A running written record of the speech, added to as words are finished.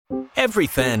Every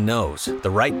fan knows the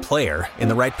right player in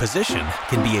the right position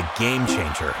can be a game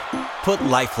changer. Put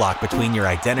LifeLock between your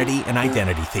identity and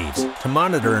identity thieves to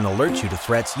monitor and alert you to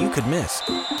threats you could miss.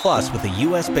 Plus, with a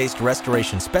U.S.-based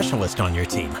restoration specialist on your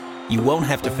team, you won't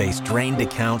have to face drained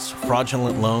accounts,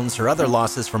 fraudulent loans, or other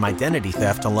losses from identity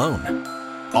theft alone.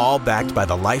 All backed by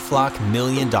the LifeLock $1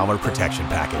 Million Protection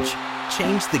Package.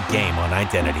 Change the game on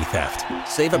identity theft.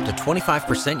 Save up to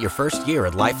 25% your first year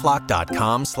at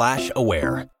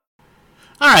LifeLock.com/aware.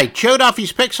 All right, Joe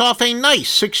Duffy's picks off a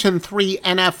nice 6-3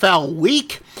 NFL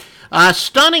week.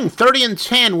 Stunning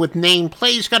 30-10 with name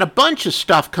plays. Got a bunch of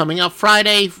stuff coming up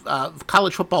Friday.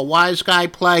 College football wise guy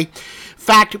play. In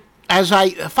fact, as I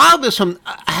filed this, I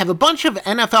have a bunch of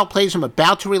NFL plays I'm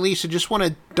about to release. I just want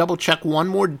to double check one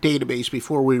more database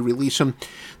before we release them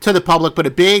to the public. But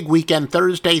a big weekend,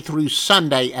 Thursday through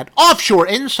Sunday at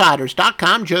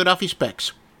offshoreinsiders.com. Joe Duffy's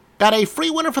picks. Got a free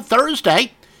winner for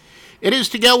Thursday. It is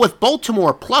to go with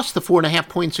Baltimore plus the 4.5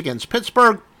 points against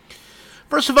Pittsburgh.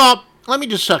 First of all, let me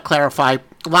just clarify.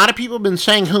 A lot of people have been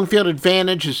saying home field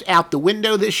advantage is out the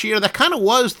window this year. That kind of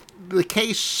was the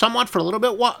case somewhat for a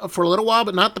little while,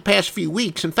 but not the past few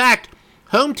weeks. In fact,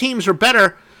 home teams are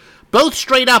better, both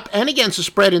straight up and against the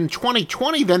spread in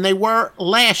 2020 than they were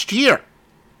last year.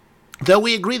 Though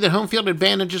we agree that home field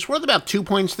advantage is worth about 2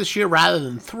 points this year rather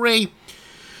than 3.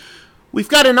 We've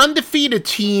got an undefeated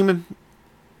team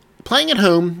playing at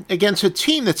home against a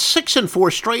team that's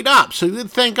 6-4 straight up. So you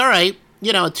would think, all right,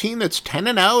 a team that's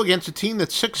 10-0 against a team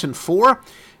that's 6-4,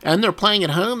 and they're playing at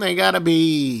home, they got to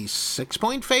be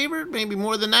 6-point favorite, maybe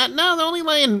more than that. No, they're only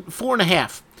laying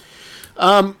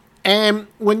 4.5. And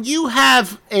when you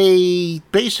have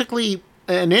basically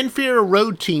an inferior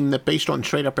road team that based on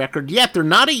straight up record, yet they're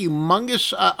not a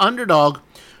humongous underdog.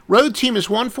 Road team is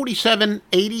 147,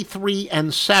 83,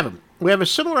 and 7. We have a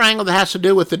similar angle that has to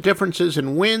do with the differences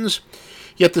in wins,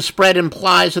 yet the spread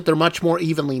implies that they're much more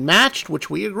evenly matched, which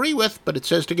we agree with, but it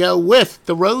says to go with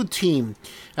the road team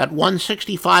at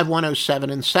 165, 107,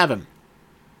 and 7.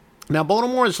 Now,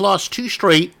 Baltimore has lost 2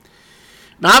 straight.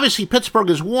 Now, obviously, Pittsburgh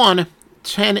has won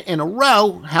 10 in a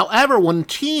row. However, when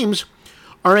teams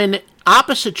are in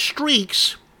opposite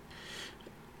streaks,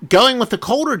 going with the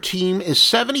colder team is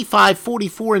 75,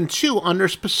 44, and 2 under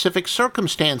specific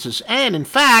circumstances. And, in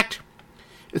fact,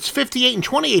 it's 58 and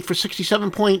 28 for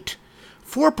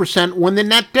 67.4% when the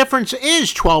net difference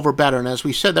is 12 or better. And as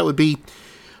we said, that would be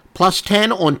plus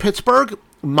 10 on Pittsburgh,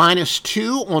 minus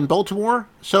 2 on Baltimore.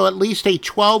 So at least a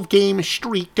 12-game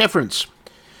streak difference.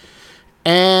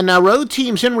 And road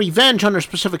teams in revenge under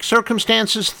specific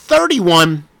circumstances,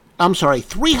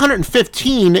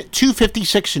 315,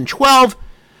 256, and 12.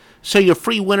 So your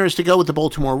free winners to go with the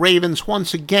Baltimore Ravens.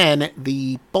 Once again,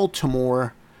 the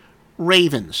Baltimore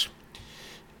Ravens.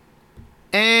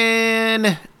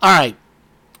 And, all right,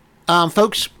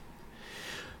 folks,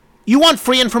 you want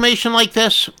free information like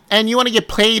this, and you want to get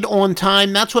paid on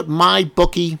time, that's what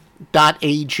mybookie.ag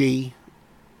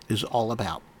is all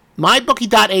about.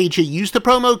 Mybookie.ag, use the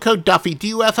promo code Duffy,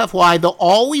 D-U-F-F-Y. They'll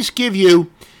always give you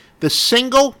the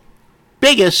single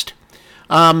biggest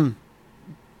the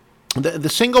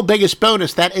single biggest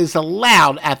bonus that is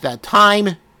allowed at that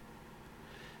time.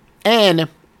 And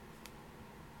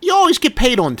you always get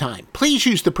paid on time. Please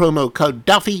use the promo code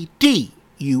Duffy,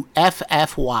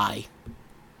 D-U-F-F-Y.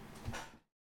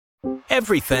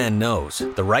 Every fan knows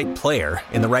the right player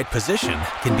in the right position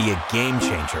can be a game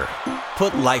changer.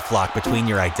 Put LifeLock between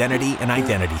your identity and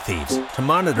identity thieves to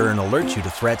monitor and alert you to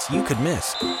threats you could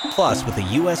miss. Plus, with a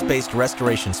U.S.-based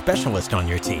restoration specialist on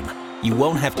your team, you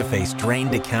won't have to face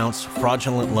drained accounts,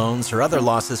 fraudulent loans, or other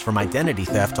losses from identity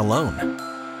theft alone.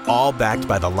 All backed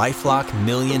by the LifeLock $1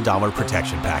 Million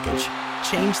Protection Package.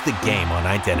 Change the game on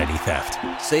identity theft.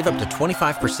 Save up to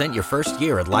 25% your first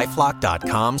year at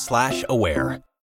LifeLock.com/aware.